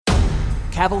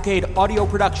Cavalcade Audio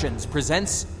Productions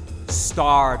presents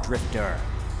Star Drifter,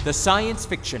 the science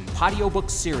fiction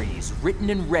audiobook series written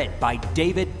and read by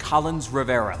David Collins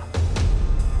Rivera.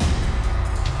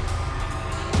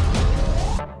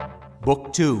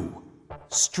 Book 2,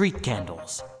 Street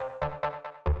Candles.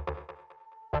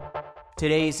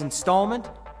 Today's installment,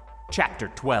 Chapter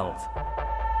 12.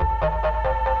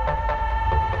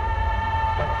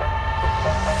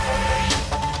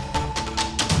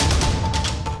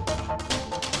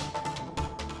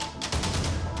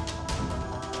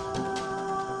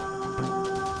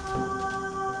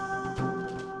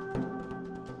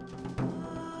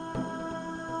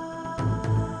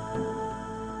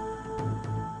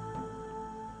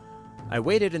 I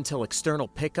waited until external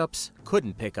pickups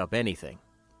couldn't pick up anything.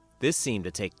 This seemed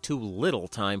to take too little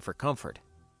time for comfort.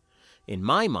 In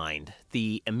my mind,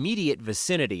 the immediate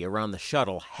vicinity around the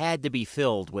shuttle had to be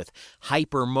filled with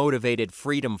hyper-motivated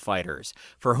freedom fighters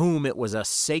for whom it was a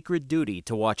sacred duty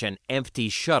to watch an empty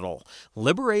shuttle,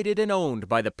 liberated and owned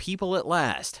by the people at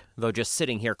last, though just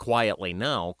sitting here quietly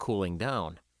now, cooling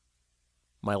down.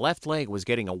 My left leg was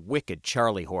getting a wicked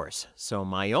Charlie horse, so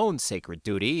my own sacred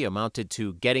duty amounted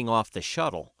to getting off the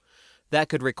shuttle. That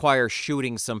could require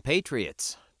shooting some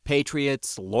patriots.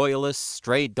 Patriots, loyalists,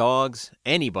 stray dogs,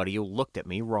 anybody who looked at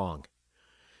me wrong.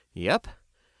 Yep,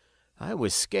 I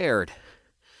was scared.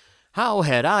 How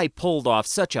had I pulled off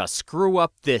such a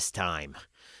screw-up this time?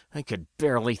 I could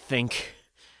barely think.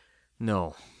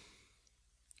 No.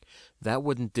 That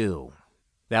wouldn't do.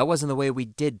 That wasn't the way we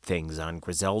did things on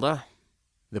Griselda.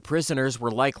 The prisoners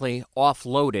were likely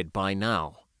offloaded by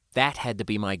now. That had to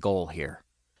be my goal here.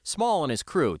 Small and his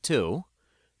crew, too.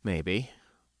 Maybe.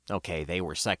 Okay, they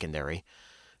were secondary.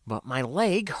 But my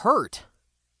leg hurt.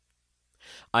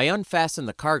 I unfastened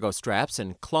the cargo straps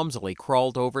and clumsily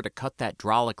crawled over to cut that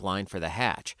hydraulic line for the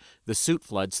hatch, the suit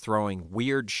floods throwing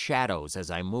weird shadows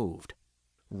as I moved.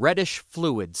 Reddish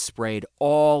fluid sprayed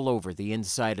all over the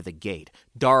inside of the gate,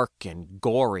 dark and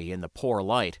gory in the poor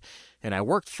light, and I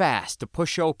worked fast to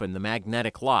push open the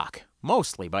magnetic lock,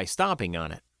 mostly by stomping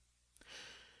on it.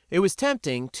 It was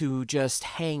tempting to just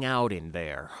hang out in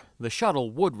there. The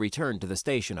shuttle would return to the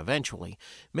station eventually,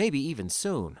 maybe even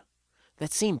soon.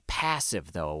 That seemed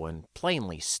passive, though, and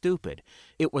plainly stupid.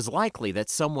 It was likely that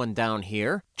someone down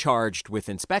here, charged with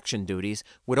inspection duties,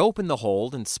 would open the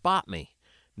hold and spot me.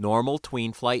 Normal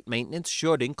tween-flight maintenance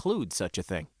should include such a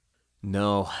thing.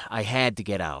 No, I had to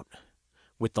get out.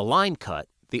 With the line cut,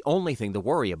 the only thing to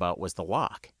worry about was the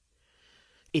lock.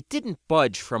 It didn't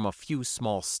budge from a few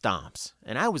small stomps,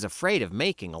 and I was afraid of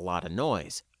making a lot of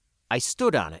noise. I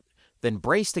stood on it, then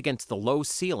braced against the low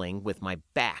ceiling with my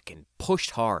back and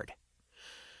pushed hard.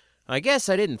 I guess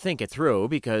I didn't think it through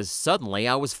because suddenly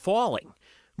I was falling.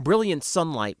 Brilliant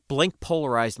sunlight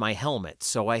blink-polarized my helmet,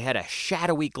 so I had a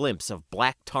shadowy glimpse of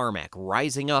black tarmac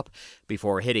rising up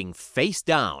before hitting face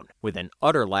down with an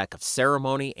utter lack of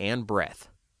ceremony and breath.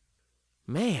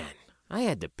 Man, I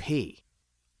had to pee.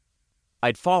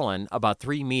 I'd fallen about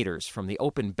 3 meters from the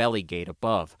open belly gate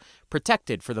above,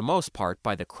 protected for the most part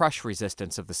by the crush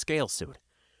resistance of the scale suit.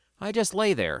 I just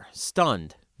lay there,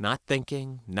 stunned, not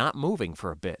thinking, not moving for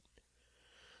a bit.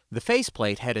 The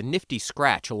faceplate had a nifty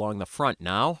scratch along the front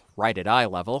now, right at eye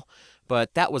level,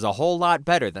 but that was a whole lot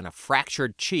better than a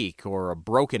fractured cheek or a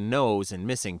broken nose and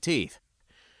missing teeth.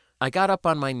 I got up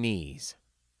on my knees.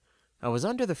 I was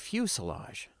under the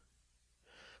fuselage.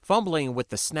 Fumbling with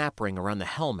the snap ring around the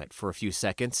helmet for a few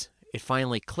seconds, it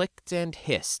finally clicked and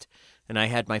hissed, and I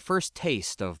had my first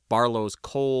taste of Barlow's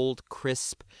cold,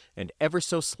 crisp, and ever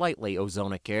so slightly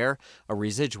ozonic air, a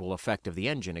residual effect of the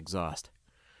engine exhaust.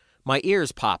 My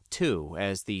ears popped, too,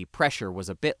 as the pressure was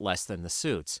a bit less than the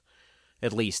suit's.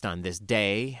 At least on this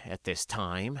day, at this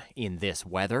time, in this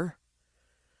weather.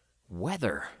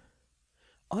 Weather.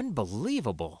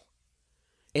 Unbelievable.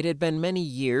 It had been many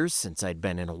years since I'd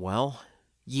been in a well.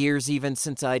 Years even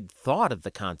since I'd thought of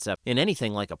the concept in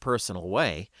anything like a personal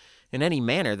way, in any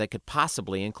manner that could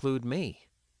possibly include me.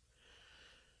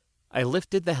 I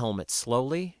lifted the helmet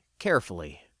slowly,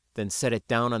 carefully, then set it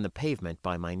down on the pavement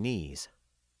by my knees.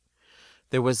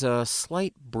 There was a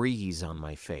slight breeze on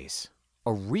my face,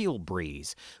 a real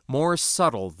breeze, more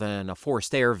subtle than a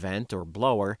forced air vent or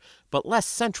blower, but less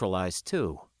centralized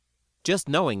too. Just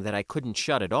knowing that I couldn't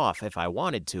shut it off if I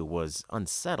wanted to was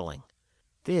unsettling.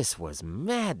 This was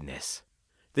madness.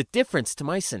 The difference to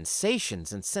my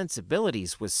sensations and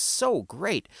sensibilities was so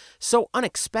great, so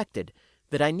unexpected,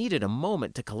 that I needed a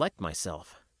moment to collect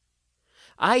myself.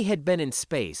 I had been in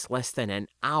space less than an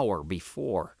hour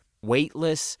before,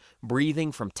 weightless,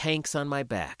 breathing from tanks on my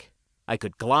back. I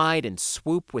could glide and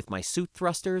swoop with my suit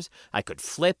thrusters. I could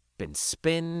flip and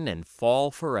spin and fall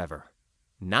forever.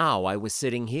 Now I was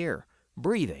sitting here,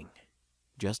 breathing,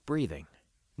 just breathing.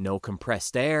 No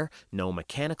compressed air, no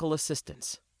mechanical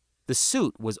assistance. The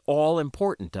suit was all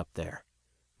important up there.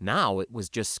 Now it was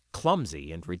just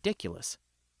clumsy and ridiculous.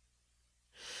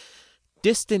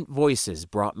 Distant voices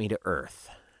brought me to Earth.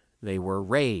 They were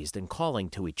raised and calling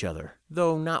to each other,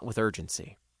 though not with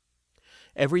urgency.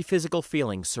 Every physical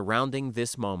feeling surrounding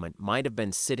this moment might have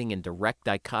been sitting in direct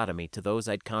dichotomy to those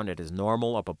I'd counted as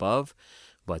normal up above,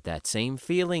 but that same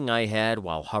feeling I had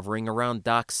while hovering around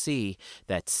Dock C,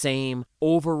 that same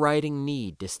overriding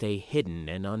need to stay hidden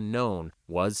and unknown,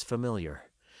 was familiar.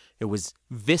 It was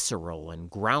visceral and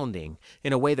grounding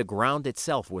in a way the ground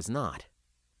itself was not.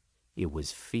 It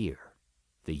was fear,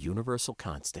 the universal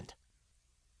constant.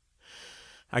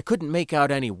 I couldn't make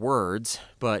out any words,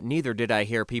 but neither did I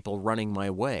hear people running my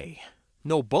way.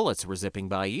 No bullets were zipping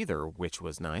by either, which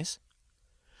was nice.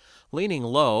 Leaning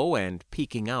low and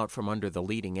peeking out from under the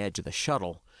leading edge of the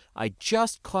shuttle, I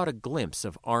just caught a glimpse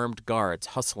of armed guards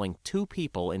hustling two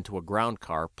people into a ground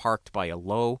car parked by a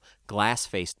low,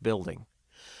 glass-faced building.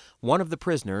 One of the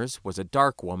prisoners was a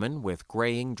dark woman with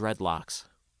graying dreadlocks.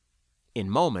 In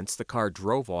moments, the car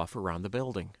drove off around the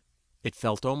building. It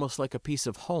felt almost like a piece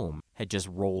of home had just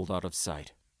rolled out of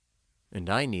sight. And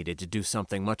I needed to do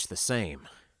something much the same.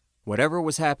 Whatever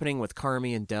was happening with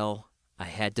Carmi and Dell, I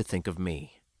had to think of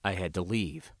me. I had to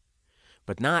leave.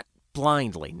 But not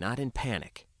blindly, not in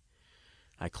panic.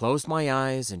 I closed my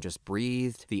eyes and just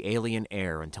breathed the alien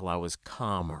air until I was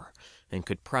calmer and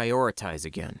could prioritize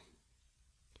again.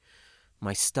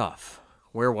 My stuff,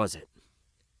 where was it?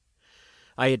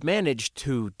 I had managed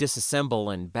to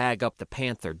disassemble and bag up the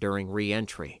Panther during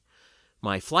re-entry.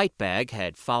 My flight bag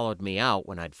had followed me out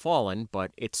when I'd fallen,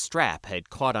 but its strap had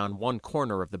caught on one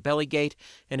corner of the belly gate,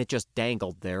 and it just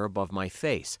dangled there above my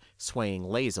face, swaying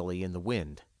lazily in the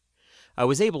wind. I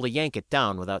was able to yank it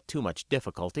down without too much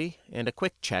difficulty, and a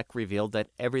quick check revealed that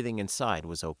everything inside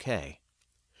was okay.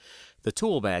 The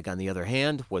tool bag, on the other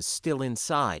hand, was still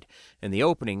inside, and the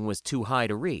opening was too high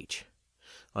to reach.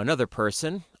 Another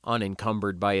person,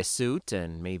 unencumbered by a suit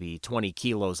and maybe 20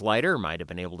 kilos lighter, might have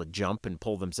been able to jump and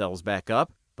pull themselves back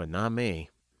up, but not me.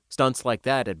 Stunts like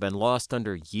that had been lost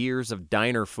under years of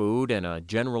diner food and a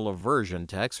general aversion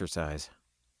to exercise.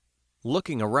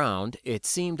 Looking around, it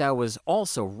seemed I was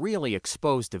also really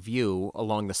exposed to view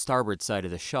along the starboard side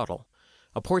of the shuttle.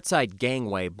 A portside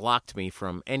gangway blocked me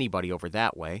from anybody over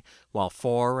that way, while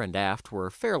fore and aft were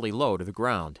fairly low to the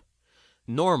ground.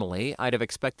 Normally, I'd have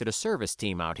expected a service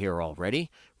team out here already,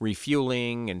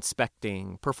 refueling,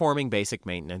 inspecting, performing basic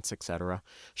maintenance, etc.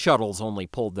 Shuttles only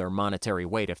pulled their monetary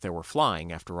weight if they were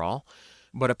flying, after all.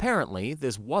 But apparently,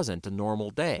 this wasn't a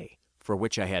normal day, for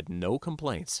which I had no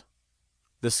complaints.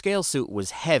 The scale suit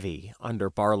was heavy under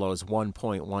Barlow's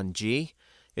 1.1 G.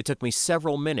 It took me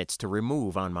several minutes to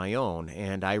remove on my own,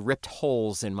 and I ripped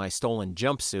holes in my stolen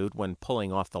jumpsuit when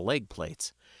pulling off the leg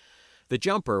plates. The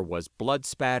jumper was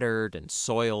blood-spattered and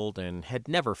soiled and had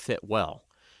never fit well.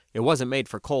 It wasn't made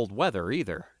for cold weather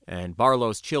either, and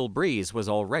Barlow's chill breeze was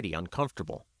already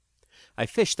uncomfortable. I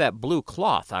fished that blue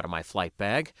cloth out of my flight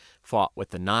bag, fought with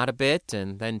the knot a bit,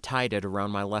 and then tied it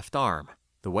around my left arm,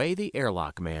 the way the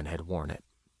airlock man had worn it.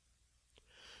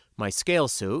 My scale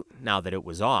suit, now that it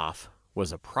was off,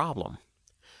 was a problem.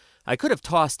 I could have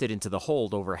tossed it into the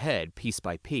hold overhead piece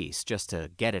by piece just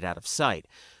to get it out of sight,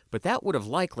 but that would have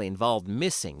likely involved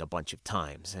missing a bunch of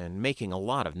times and making a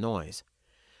lot of noise.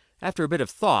 After a bit of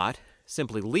thought,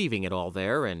 simply leaving it all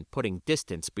there and putting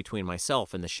distance between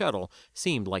myself and the shuttle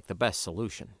seemed like the best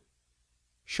solution.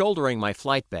 Shouldering my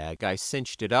flight bag, I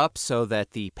cinched it up so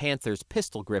that the Panther's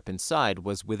pistol grip inside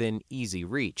was within easy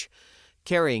reach.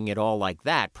 Carrying it all like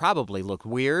that probably looked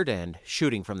weird, and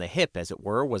shooting from the hip, as it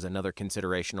were, was another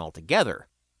consideration altogether.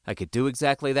 I could do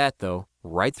exactly that, though,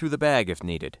 right through the bag if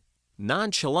needed.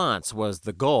 Nonchalance was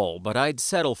the goal, but I'd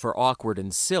settle for awkward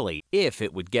and silly if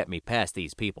it would get me past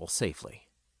these people safely.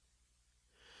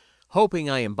 Hoping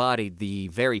I embodied the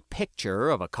very picture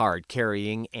of a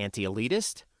card-carrying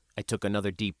anti-elitist, I took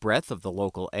another deep breath of the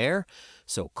local air,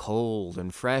 so cold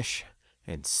and fresh,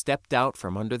 and stepped out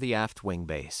from under the aft wing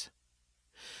base.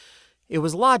 It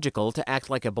was logical to act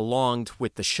like I belonged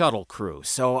with the shuttle crew,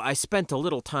 so I spent a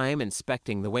little time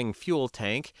inspecting the wing fuel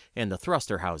tank and the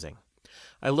thruster housing.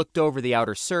 I looked over the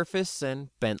outer surface and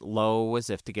bent low as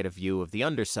if to get a view of the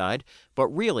underside, but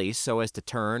really so as to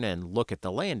turn and look at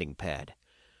the landing pad.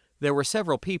 There were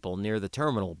several people near the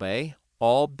terminal bay,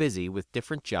 all busy with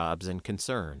different jobs and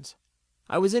concerns.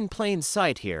 I was in plain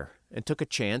sight here, and took a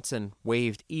chance and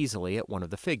waved easily at one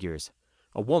of the figures.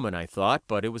 A woman, I thought,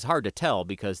 but it was hard to tell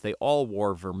because they all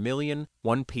wore vermilion,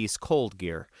 one-piece cold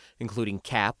gear, including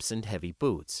caps and heavy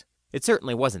boots. It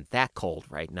certainly wasn't that cold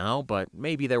right now, but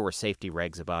maybe there were safety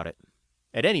regs about it.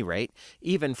 At any rate,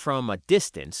 even from a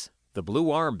distance, the blue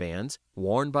armbands,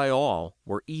 worn by all,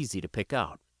 were easy to pick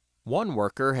out. One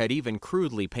worker had even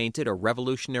crudely painted a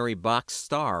Revolutionary box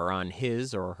star on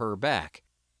his or her back.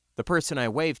 The person I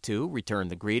waved to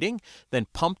returned the greeting, then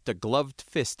pumped a gloved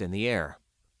fist in the air.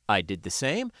 I did the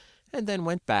same, and then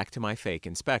went back to my fake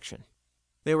inspection.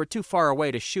 They were too far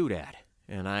away to shoot at,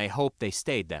 and I hoped they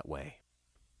stayed that way.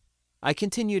 I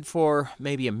continued for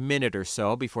maybe a minute or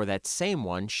so before that same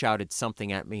one shouted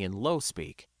something at me in low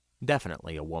speak.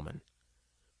 Definitely a woman.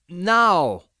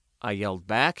 "Now!" I yelled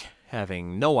back,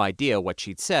 having no idea what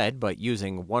she'd said, but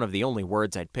using one of the only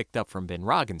words I'd picked up from Ben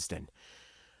Roggenston.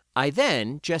 I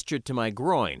then gestured to my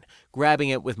groin, grabbing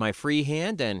it with my free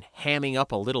hand and hamming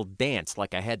up a little dance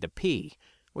like I had to pee,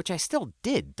 which I still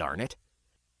did, darn it.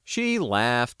 She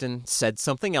laughed and said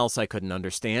something else I couldn't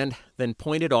understand, then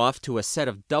pointed off to a set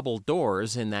of double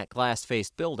doors in that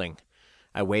glass-faced building.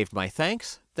 I waved my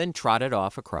thanks, then trotted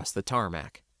off across the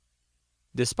tarmac.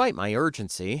 Despite my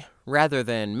urgency, rather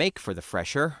than make for the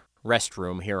fresher,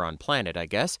 restroom here on planet, I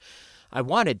guess, I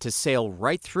wanted to sail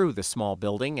right through the small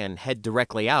building and head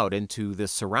directly out into the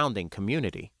surrounding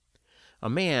community. A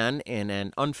man in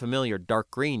an unfamiliar dark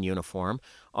green uniform,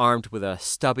 armed with a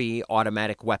stubby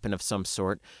automatic weapon of some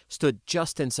sort, stood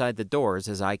just inside the doors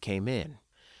as I came in.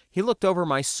 He looked over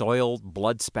my soiled,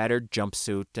 blood-spattered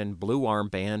jumpsuit and blue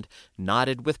armband,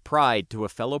 nodded with pride to a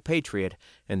fellow patriot,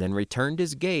 and then returned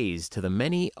his gaze to the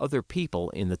many other people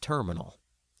in the terminal.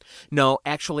 No,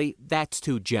 actually, that's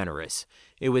too generous.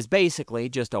 It was basically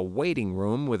just a waiting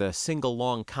room with a single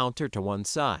long counter to one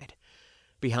side.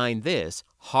 Behind this,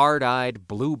 hard-eyed,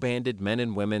 blue-banded men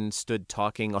and women stood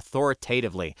talking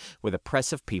authoritatively with a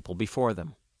press of people before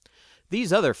them.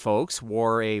 These other folks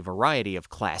wore a variety of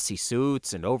classy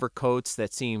suits and overcoats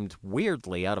that seemed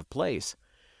weirdly out of place.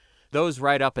 Those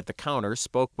right up at the counter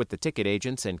spoke with the ticket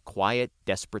agents in quiet,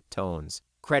 desperate tones,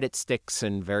 credit sticks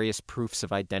and various proofs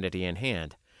of identity in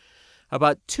hand.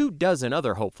 About 24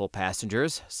 other hopeful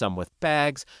passengers, some with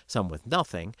bags, some with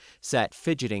nothing, sat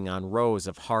fidgeting on rows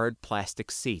of hard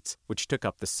plastic seats, which took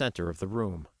up the center of the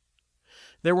room.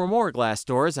 There were more glass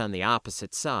doors on the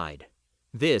opposite side.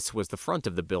 This was the front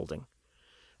of the building.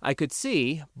 I could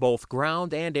see both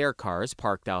ground and air cars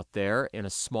parked out there in a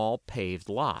small paved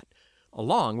lot,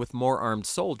 along with more armed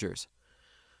soldiers.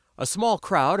 A small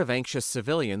crowd of anxious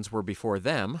civilians were before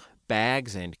them,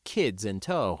 bags and kids in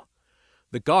tow.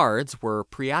 The guards were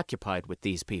preoccupied with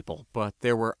these people, but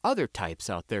there were other types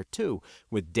out there too,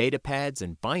 with data pads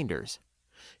and binders.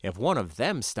 If one of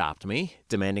them stopped me,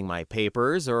 demanding my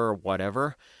papers or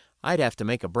whatever, I'd have to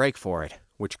make a break for it,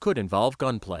 which could involve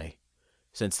gunplay.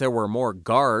 Since there were more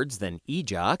guards than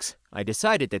Ejoqs, I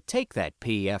decided to take that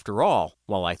pee after all,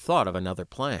 while I thought of another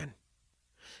plan.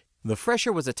 The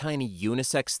fresher was a tiny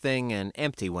unisex thing and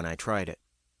empty when I tried it.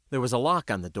 There was a lock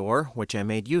on the door, which I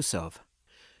made use of.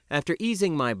 After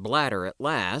easing my bladder at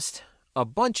last, a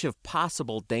bunch of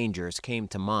possible dangers came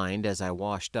to mind as I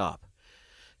washed up.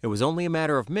 It was only a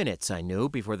matter of minutes, I knew,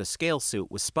 before the scale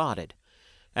suit was spotted.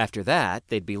 After that,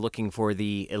 they'd be looking for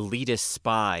the elitist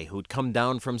spy who'd come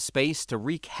down from space to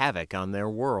wreak havoc on their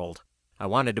world. I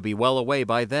wanted to be well away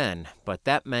by then, but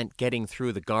that meant getting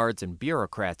through the guards and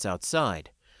bureaucrats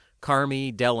outside.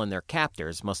 Carmi, Dell, and their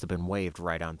captors must have been waved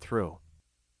right on through.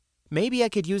 Maybe I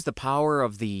could use the power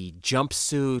of the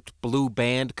jumpsuit, blue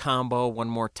band combo one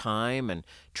more time and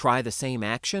try the same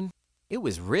action? It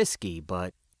was risky,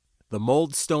 but the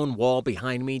mold stone wall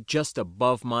behind me just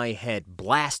above my head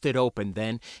blasted open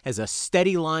then as a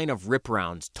steady line of rip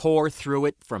rounds tore through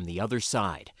it from the other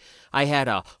side. I had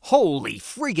a holy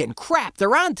friggin' crap,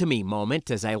 they're onto me moment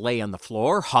as I lay on the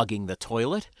floor hugging the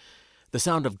toilet. The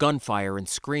sound of gunfire and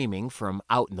screaming from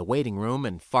out in the waiting room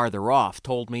and farther off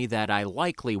told me that I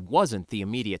likely wasn't the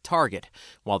immediate target,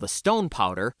 while the stone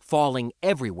powder, falling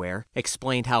everywhere,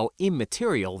 explained how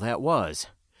immaterial that was.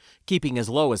 Keeping as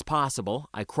low as possible,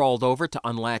 I crawled over to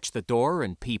unlatch the door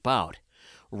and peep out.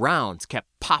 Rounds kept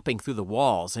popping through the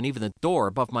walls and even the door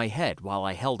above my head while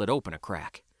I held it open a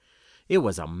crack. It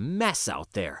was a mess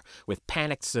out there, with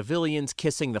panicked civilians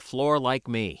kissing the floor like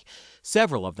me.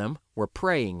 Several of them were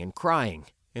praying and crying,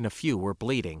 and a few were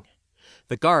bleeding.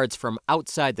 The guards from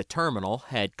outside the terminal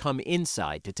had come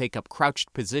inside to take up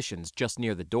crouched positions just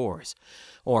near the doors.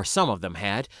 Or some of them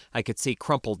had. I could see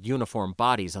crumpled uniform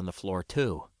bodies on the floor,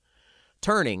 too.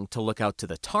 Turning to look out to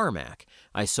the tarmac,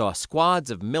 I saw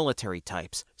squads of military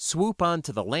types swoop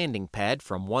onto the landing pad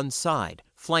from one side,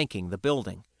 flanking the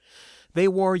building. They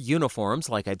wore uniforms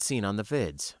like I'd seen on the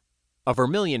vids. A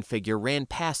vermilion figure ran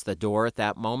past the door at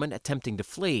that moment, attempting to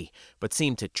flee, but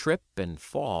seemed to trip and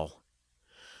fall.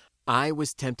 I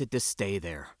was tempted to stay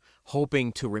there,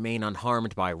 hoping to remain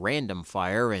unharmed by random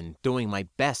fire and doing my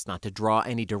best not to draw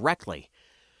any directly.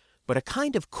 But a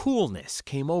kind of coolness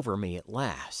came over me at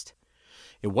last.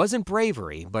 It wasn't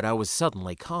bravery, but I was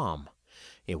suddenly calm.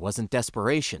 It wasn't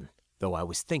desperation, though I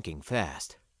was thinking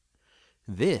fast.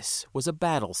 This was a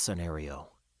battle scenario.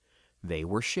 They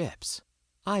were ships.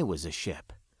 I was a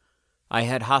ship. I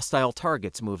had hostile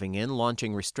targets moving in,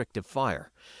 launching restrictive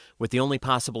fire. With the only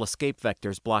possible escape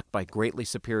vectors blocked by greatly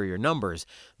superior numbers,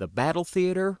 the battle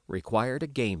theater required a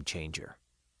game changer.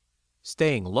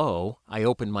 Staying low, I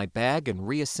opened my bag and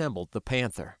reassembled the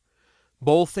Panther.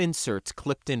 Both inserts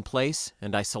clipped in place,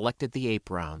 and I selected the 8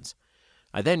 rounds.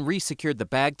 I then resecured the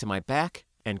bag to my back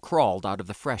and crawled out of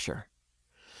the fresher.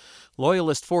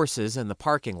 Loyalist forces in the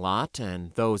parking lot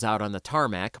and those out on the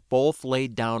tarmac both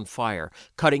laid down fire,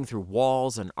 cutting through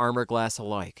walls and armor glass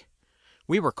alike.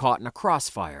 We were caught in a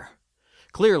crossfire.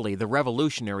 Clearly, the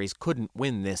revolutionaries couldn't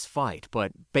win this fight,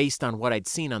 but based on what I'd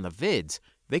seen on the vids,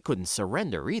 they couldn't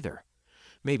surrender either.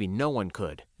 Maybe no one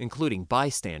could, including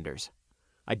bystanders.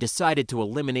 I decided to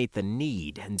eliminate the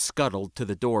need and scuttled to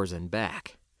the doors and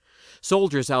back.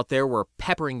 Soldiers out there were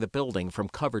peppering the building from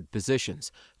covered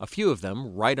positions, a few of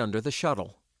them right under the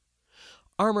shuttle.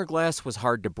 Armor glass was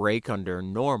hard to break under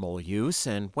normal use,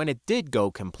 and when it did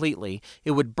go completely,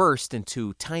 it would burst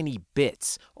into tiny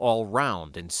bits, all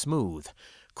round and smooth.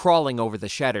 Crawling over the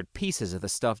shattered pieces of the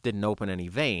stuff didn't open any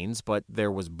veins, but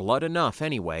there was blood enough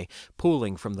anyway,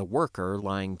 pooling from the worker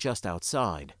lying just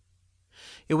outside.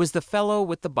 It was the fellow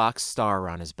with the box star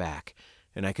on his back,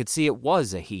 and I could see it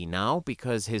was a he now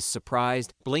because his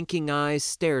surprised, blinking eyes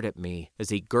stared at me as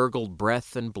he gurgled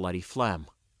breath and bloody phlegm.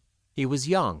 He was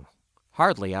young,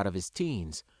 hardly out of his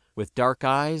teens, with dark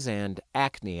eyes and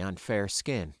acne on fair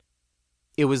skin.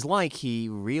 It was like he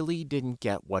really didn't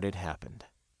get what had happened.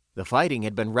 The fighting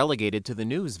had been relegated to the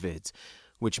news vids,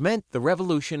 which meant the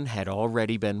revolution had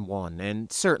already been won,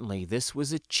 and certainly this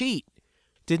was a cheat.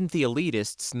 Didn't the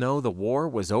elitists know the war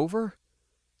was over?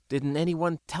 Didn't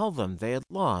anyone tell them they had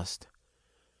lost?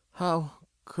 How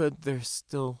could there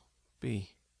still be?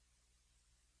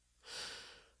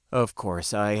 Of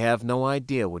course, I have no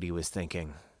idea what he was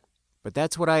thinking, but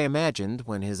that's what I imagined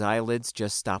when his eyelids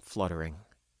just stopped fluttering.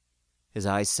 His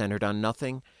eyes centered on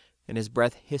nothing, and his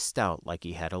breath hissed out like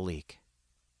he had a leak.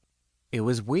 It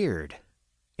was weird.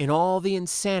 In all the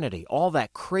insanity, all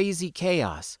that crazy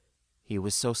chaos, he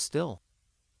was so still.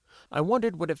 I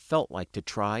wondered what it felt like to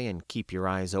try and keep your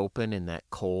eyes open in that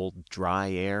cold,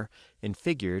 dry air, and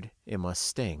figured it must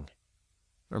sting.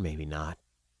 Or maybe not.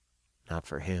 Not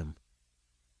for him.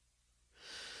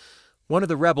 One of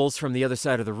the rebels from the other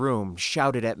side of the room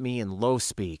shouted at me in low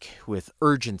speak, with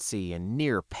urgency and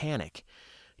near panic.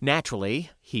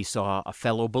 Naturally, he saw a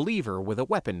fellow believer with a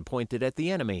weapon pointed at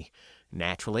the enemy.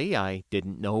 Naturally, I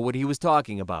didn't know what he was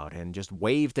talking about and just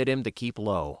waved at him to keep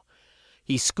low.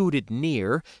 He scooted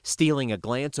near, stealing a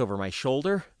glance over my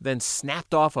shoulder, then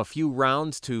snapped off a few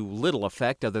rounds to little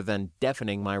effect other than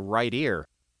deafening my right ear.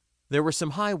 There were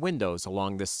some high windows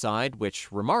along this side,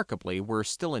 which, remarkably, were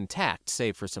still intact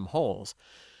save for some holes.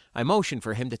 I motioned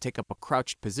for him to take up a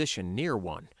crouched position near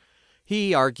one.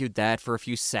 He argued that for a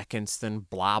few seconds, then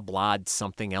blah-blahed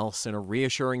something else in a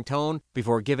reassuring tone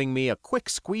before giving me a quick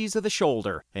squeeze of the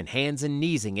shoulder and hands and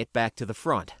kneesing it back to the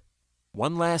front.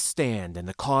 One last stand in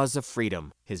the cause of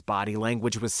freedom, his body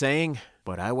language was saying,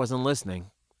 but I wasn't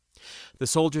listening. The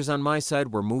soldiers on my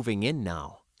side were moving in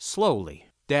now, slowly,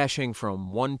 dashing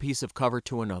from one piece of cover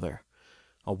to another.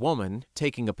 A woman,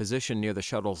 taking a position near the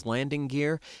shuttle's landing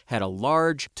gear, had a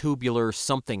large, tubular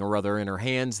something or other in her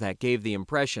hands that gave the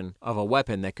impression of a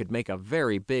weapon that could make a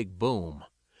very big boom.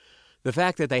 The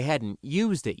fact that they hadn't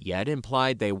used it yet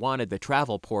implied they wanted the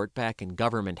travel port back in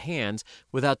government hands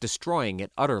without destroying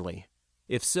it utterly.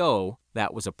 If so,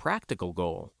 that was a practical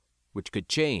goal, which could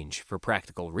change for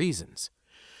practical reasons.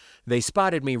 They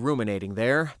spotted me ruminating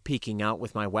there, peeking out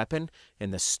with my weapon,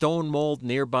 and the stone mold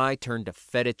nearby turned to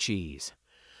feta cheese.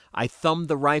 I thumbed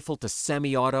the rifle to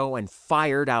semi-auto and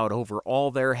fired out over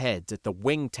all their heads at the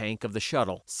wing tank of the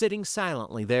shuttle, sitting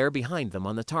silently there behind them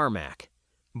on the tarmac.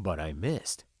 But I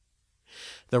missed.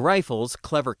 The rifle's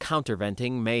clever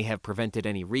counterventing may have prevented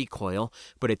any recoil,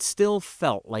 but it still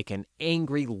felt like an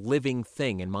angry living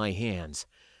thing in my hands.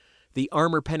 The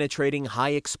armor-penetrating,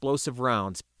 high-explosive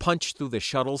rounds punched through the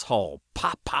shuttle's hull,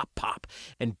 pop, pop, pop,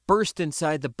 and burst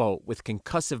inside the boat with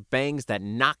concussive bangs that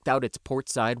knocked out its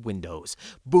port-side windows.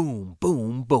 Boom,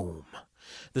 boom, boom.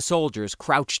 The soldiers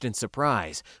crouched in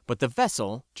surprise, but the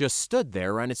vessel just stood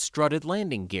there on its strutted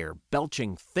landing gear,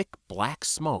 belching thick black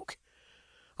smoke.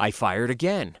 I fired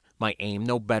again, my aim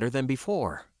no better than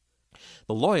before.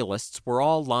 The Loyalists were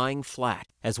all lying flat,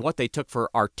 as what they took for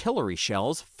artillery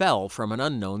shells fell from an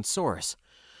unknown source.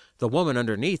 The woman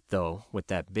underneath, though, with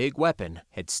that big weapon,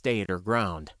 had stayed her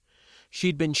ground.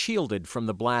 She'd been shielded from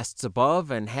the blasts above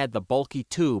and had the bulky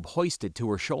tube hoisted to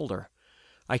her shoulder.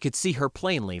 I could see her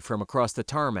plainly from across the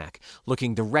tarmac,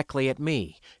 looking directly at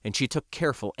me, and she took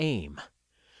careful aim.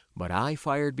 But I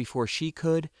fired before she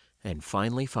could, and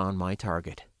finally found my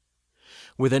target.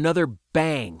 With another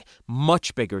bang,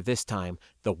 much bigger this time,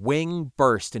 the wing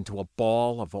burst into a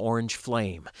ball of orange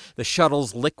flame, the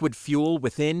shuttle's liquid fuel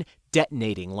within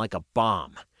detonating like a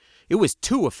bomb. It was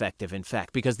too effective, in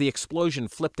fact, because the explosion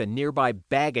flipped a nearby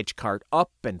baggage cart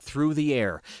up and through the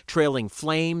air, trailing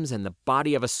flames and the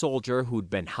body of a soldier who'd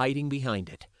been hiding behind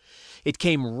it. It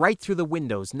came right through the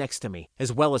windows next to me,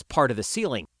 as well as part of the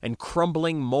ceiling, and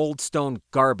crumbling mold-stone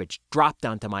garbage dropped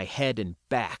onto my head and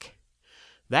back.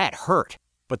 That hurt,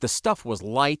 but the stuff was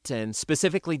light and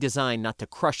specifically designed not to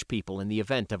crush people in the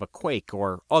event of a quake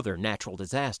or other natural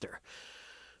disaster.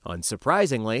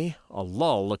 Unsurprisingly, a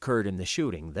lull occurred in the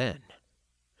shooting then.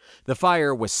 The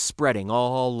fire was spreading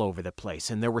all over the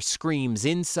place, and there were screams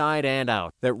inside and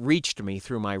out that reached me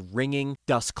through my ringing,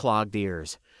 dust-clogged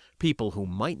ears. People who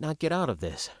might not get out of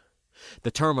this.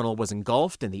 The terminal was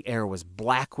engulfed, and the air was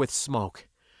black with smoke.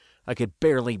 I could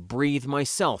barely breathe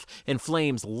myself, and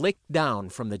flames licked down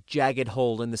from the jagged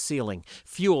hole in the ceiling,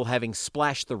 fuel having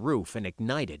splashed the roof and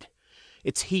ignited.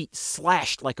 Its heat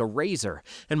slashed like a razor,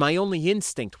 and my only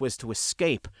instinct was to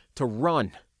escape, to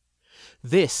run.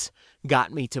 This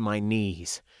got me to my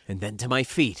knees, and then to my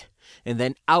feet, and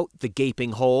then out the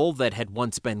gaping hole that had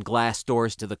once been glass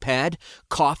doors to the pad,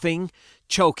 coughing,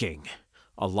 choking,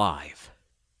 alive.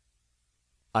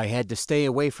 I had to stay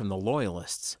away from the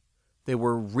Loyalists. They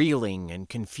were reeling and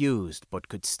confused, but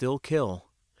could still kill.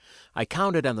 I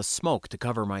counted on the smoke to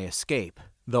cover my escape,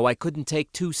 though I couldn't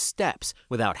take 2 steps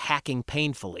without hacking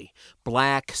painfully,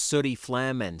 black, sooty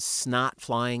phlegm and snot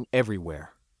flying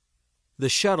everywhere. The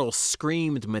shuttle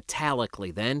screamed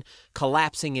metallically then,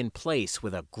 collapsing in place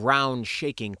with a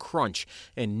ground-shaking crunch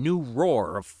and new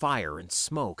roar of fire and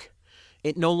smoke.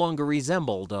 It no longer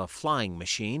resembled a flying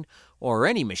machine, or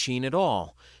any machine at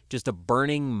all, just a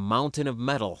burning mountain of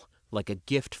metal, like a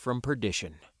gift from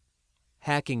perdition.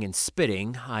 Hacking and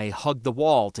spitting, I hugged the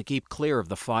wall to keep clear of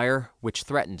the fire, which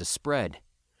threatened to spread.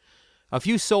 A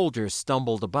few soldiers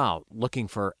stumbled about, looking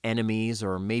for enemies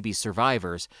or maybe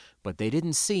survivors, but they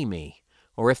didn't see me,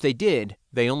 or if they did,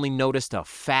 they only noticed a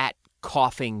fat,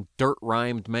 coughing,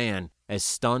 dirt-rimed man, as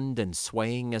stunned and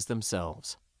swaying as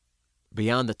themselves.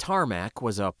 Beyond the tarmac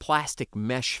was a plastic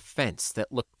mesh fence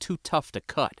that looked too tough to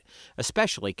cut,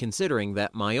 especially considering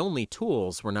that my only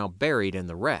tools were now buried in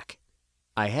the wreck.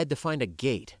 I had to find a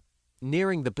gate.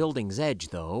 Nearing the building's edge,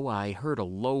 though, I heard a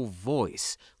low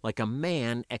voice, like a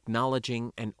man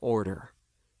acknowledging an order.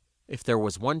 If there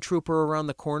was one trooper around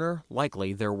the corner,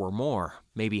 likely there were more,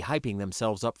 maybe hyping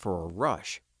themselves up for a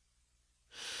rush.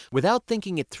 Without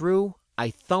thinking it through, I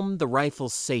thumbed the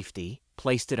rifle's safety,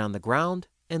 placed it on the ground,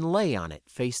 and lay on it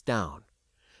face down.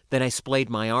 Then I splayed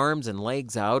my arms and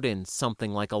legs out in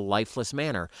something like a lifeless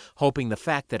manner, hoping the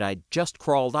fact that I'd just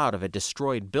crawled out of a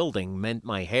destroyed building meant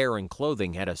my hair and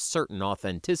clothing had a certain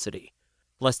authenticity.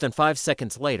 Less than 5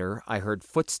 seconds later, I heard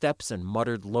footsteps and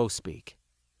muttered low-speak.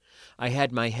 I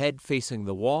had my head facing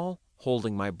the wall,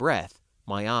 holding my breath,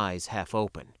 my eyes half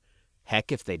open.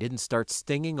 Heck, if they didn't start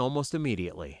stinging almost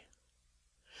immediately.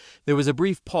 There was a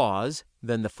brief pause,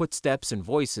 then the footsteps and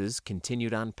voices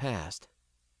continued on past.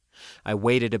 I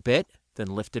waited a bit, then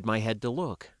lifted my head to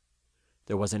look.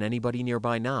 There wasn't anybody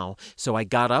nearby now, so I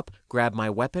got up, grabbed my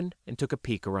weapon, and took a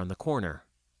peek around the corner.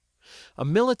 A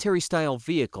military-style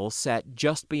vehicle sat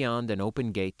just beyond an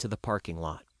open gate to the parking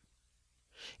lot.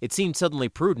 It seemed suddenly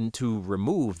prudent to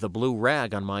remove the blue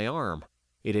rag on my arm.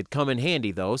 It had come in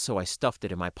handy, though, so I stuffed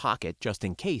it in my pocket just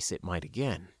in case it might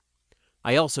again.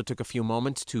 I also took a few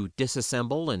moments to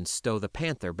disassemble and stow the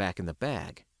Panther back in the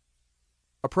bag.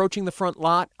 Approaching the front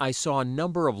lot, I saw a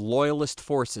number of Loyalist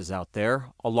forces out there,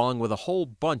 along with a whole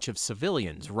bunch of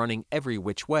civilians running every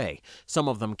which way, some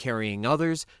of them carrying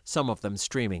others, some of them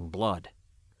streaming blood.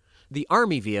 The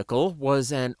Army vehicle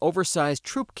was an oversized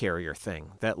troop carrier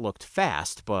thing that looked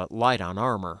fast but light on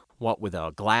armor, what with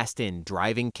a glassed-in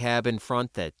driving cab in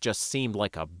front that just seemed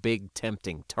like a big,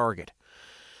 tempting target.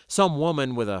 Some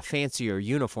woman with a fancier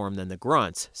uniform than the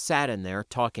grunts sat in there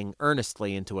talking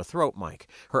earnestly into a throat mic,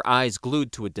 her eyes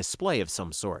glued to a display of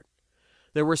some sort.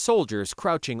 There were soldiers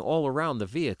crouching all around the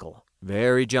vehicle,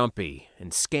 very jumpy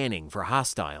and scanning for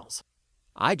hostiles.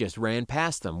 I just ran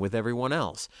past them with everyone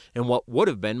else, in what would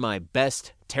have been my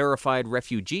best terrified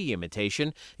refugee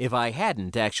imitation if I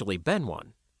hadn't actually been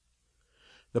one.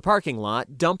 The parking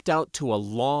lot dumped out to a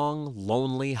long,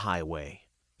 lonely highway.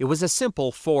 It was a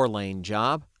simple 4-lane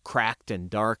job, cracked and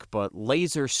dark, but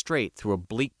laser straight through a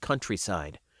bleak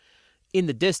countryside. In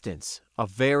the distance, a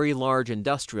very large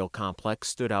industrial complex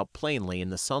stood out plainly in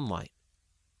the sunlight.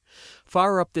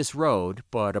 Far up this road,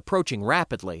 but approaching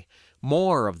rapidly,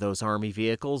 more of those Army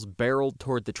vehicles barreled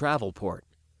toward the travel port.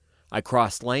 I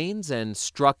crossed lanes and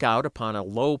struck out upon a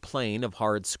low plain of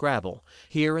hard scrabble,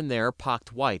 here and there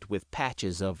pocked white with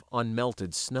patches of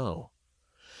unmelted snow.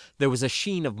 There was a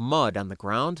sheen of mud on the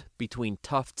ground between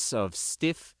tufts of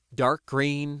stiff, dark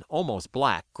green, almost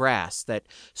black grass that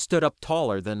stood up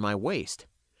taller than my waist.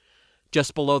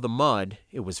 Just below the mud,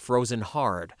 it was frozen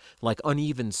hard, like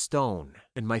uneven stone,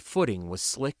 and my footing was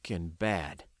slick and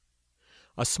bad.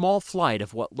 A small flight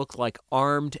of what looked like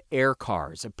armed air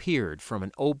cars appeared from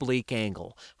an oblique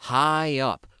angle, high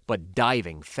up but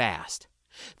diving fast.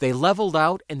 They leveled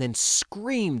out and then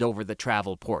screamed over the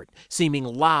travel port, seeming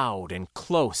loud and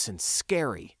close and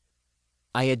scary.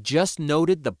 I had just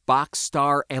noted the box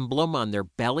star emblem on their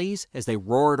bellies as they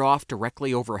roared off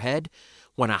directly overhead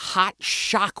when a hot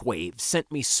shock wave sent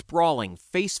me sprawling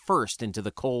face first into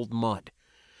the cold mud.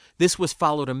 This was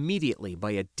followed immediately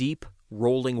by a deep,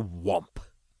 rolling whump.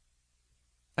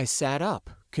 I sat up,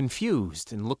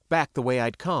 confused, and looked back the way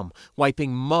I'd come,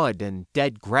 wiping mud and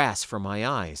dead grass from my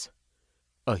eyes.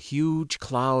 A huge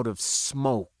cloud of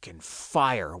smoke and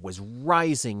fire was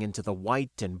rising into the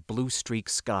white and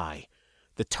blue-streaked sky.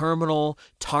 The terminal,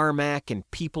 tarmac, and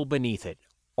people beneath it,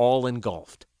 all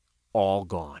engulfed, all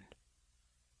gone.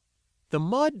 The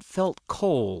mud felt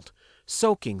cold,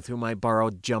 soaking through my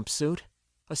borrowed jumpsuit.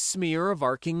 A smear of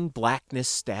arcing blackness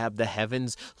stabbed the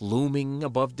heavens, looming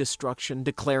above destruction,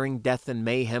 declaring death and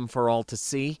mayhem for all to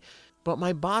see. But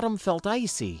my bottom felt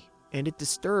icy, and it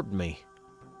disturbed me.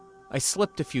 I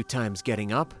slipped a few times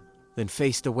getting up, then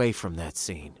faced away from that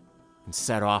scene, and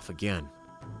set off again.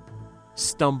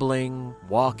 Stumbling,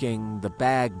 walking, the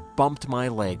bag bumped my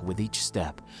leg with each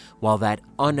step, while that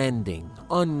unending,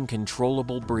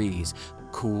 uncontrollable breeze,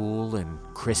 cool and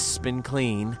crisp and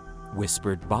clean,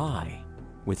 whispered by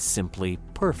with simply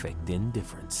perfect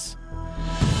indifference.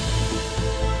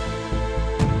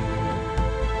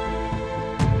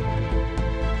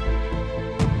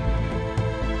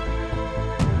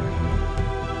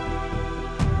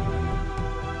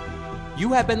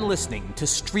 You have been listening to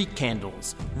Street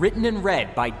Candles, written and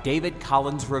read by David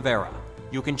Collins Rivera.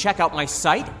 You can check out my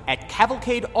site at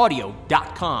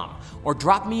cavalcadeaudio.com or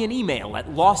drop me an email at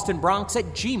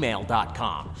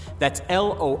lostnbronx@gmail.com. That's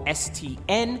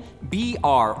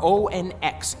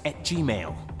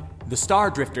LOSTNBRONX@gmail. The Star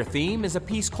Drifter theme is a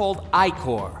piece called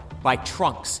I-Core by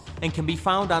Trunks and can be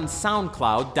found on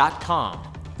SoundCloud.com.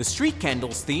 The Street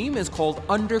Candles theme is called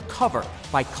Undercover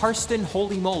by Karsten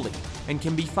Holy Moly and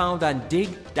can be found on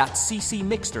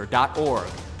dig.ccmixter.org.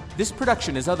 This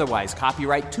production is otherwise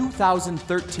copyright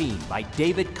 2013 by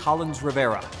David Collins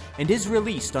Rivera and is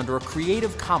released under a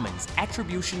Creative Commons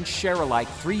Attribution Share-alike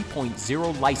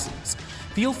 3.0 license.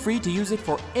 Feel free to use it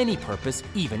for any purpose,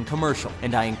 even commercial,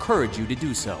 and I encourage you to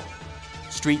do so.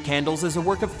 Street Candles is a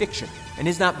work of fiction and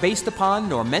is not based upon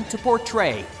nor meant to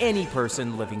portray any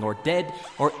person, living or dead,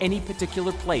 or any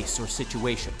particular place or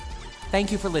situation.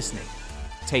 Thank you for listening.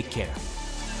 Take care.